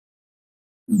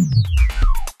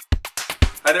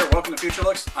Hi there, welcome to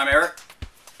Futurelooks. I'm Eric.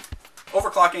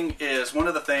 Overclocking is one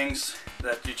of the things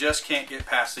that you just can't get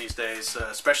past these days,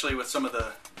 especially with some of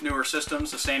the newer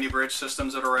systems, the Sandy Bridge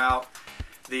systems that are out.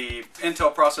 The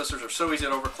Intel processors are so easy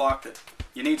to overclock that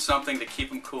you need something to keep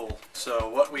them cool. So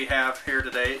what we have here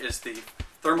today is the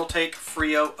Thermaltake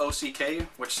Frio OCK,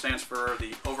 which stands for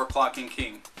the Overclocking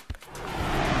King.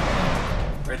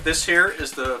 Right, this here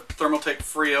is the Thermaltake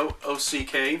Frio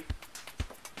OCK.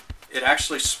 It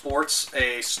actually sports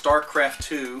a StarCraft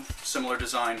 2 similar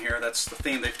design here. That's the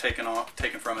theme they've taken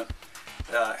from it.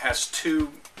 It has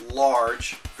two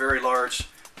large, very large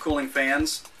cooling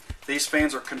fans. These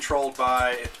fans are controlled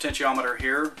by a potentiometer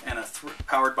here and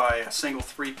powered by a single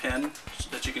 3-pin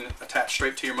that you can attach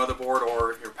straight to your motherboard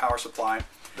or your power supply.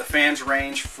 The fans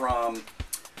range from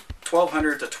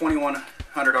 1200 to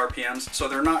 2100 RPMs, so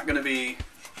they're not going to be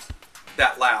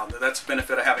that loud. That's the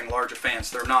benefit of having larger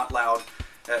fans. They're not loud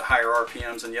at higher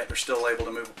RPMs, and yet they're still able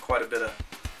to move quite a bit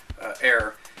of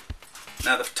air.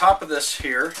 Now the top of this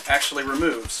here actually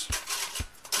removes,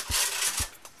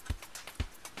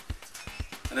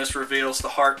 and this reveals the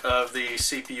heart of the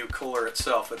CPU cooler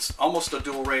itself. It's almost a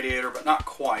dual radiator, but not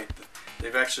quite.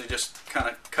 They've actually just kind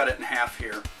of cut it in half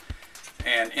here,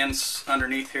 and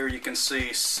underneath here you can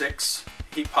see 6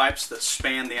 heat pipes that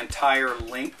span the entire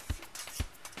length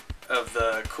of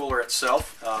the cooler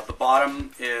itself. The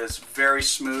bottom is very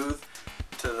smooth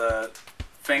to the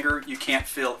finger. You can't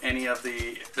feel any of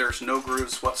there's no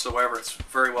grooves whatsoever. It's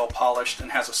very well polished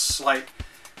and has a slight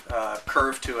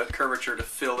curvature to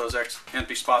fill those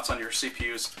empty spots on your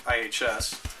CPU's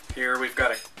IHS. Here we've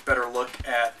got a better look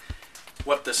at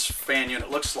what this fan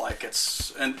unit looks like.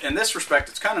 In this respect,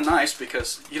 it's kind of nice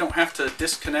because you don't have to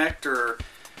disconnect or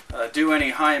do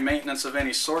any high maintenance of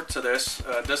any sort to this.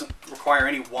 It doesn't require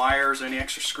any wires, any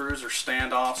extra screws or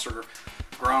standoffs or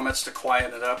grommets to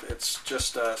quieten it up. It's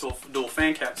just a dual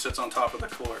fan cap that sits on top of the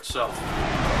cooler itself.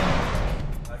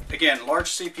 Again, large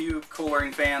CPU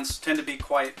cooling fans tend to be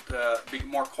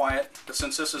more quiet, but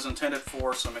since this is intended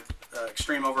for some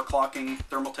extreme overclocking,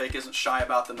 Thermaltake isn't shy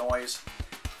about the noise.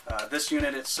 This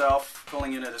unit itself,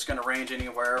 cooling unit, is going to range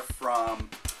anywhere from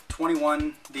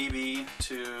 21 dB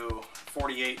to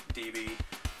 48 dB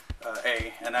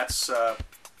and that's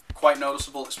quite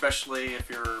noticeable, especially if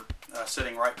you're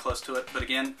sitting right close to it. But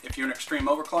again, if you're an extreme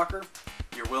overclocker,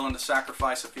 you're willing to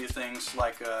sacrifice a few things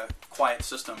like a quiet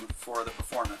system for the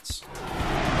performance.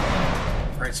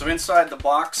 Alright, so inside the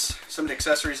box, some of the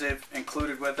accessories they've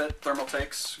included with it,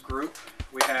 Thermaltake's group,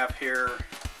 we have here,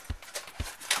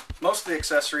 most of the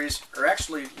accessories are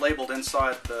actually labeled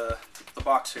inside the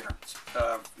box here.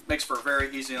 Makes for a very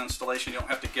easy installation. You don't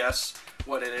have to guess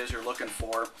what it is you're looking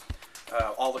for.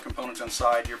 All the components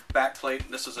inside. Your back plate,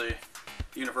 this is a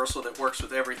universal that works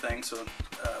with everything, so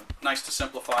nice to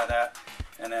simplify that.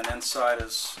 And then inside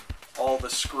is all the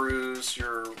screws,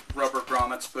 your rubber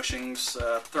grommets, bushings,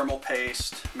 thermal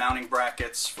paste, mounting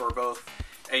brackets for both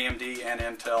AMD and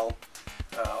Intel.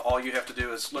 All you have to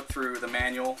do is look through the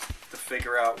manual to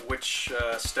figure out which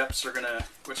steps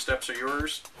are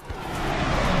yours.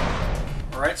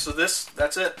 Alright, so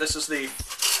that's it. This is the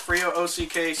Frio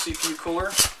OCK CPU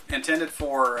cooler, intended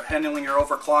for handling your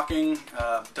overclocking.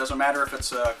 Doesn't matter if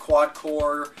it's a quad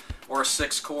core or a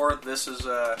 6-core, this is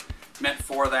meant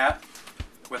for that.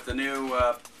 With the new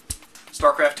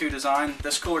StarCraft 2 design,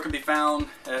 this cooler can be found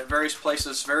at various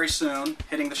places very soon,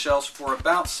 hitting the shelves for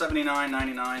about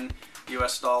 $79.99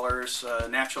 US dollars.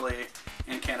 Naturally,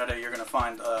 in Canada, you're going to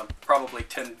find probably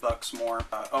 $10 more.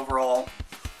 Overall,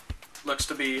 looks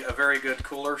to be a very good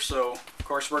cooler, so of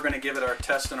course we're going to give it our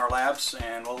test in our labs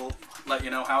and we'll let you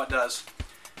know how it does.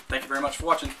 Thank you very much for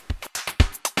watching.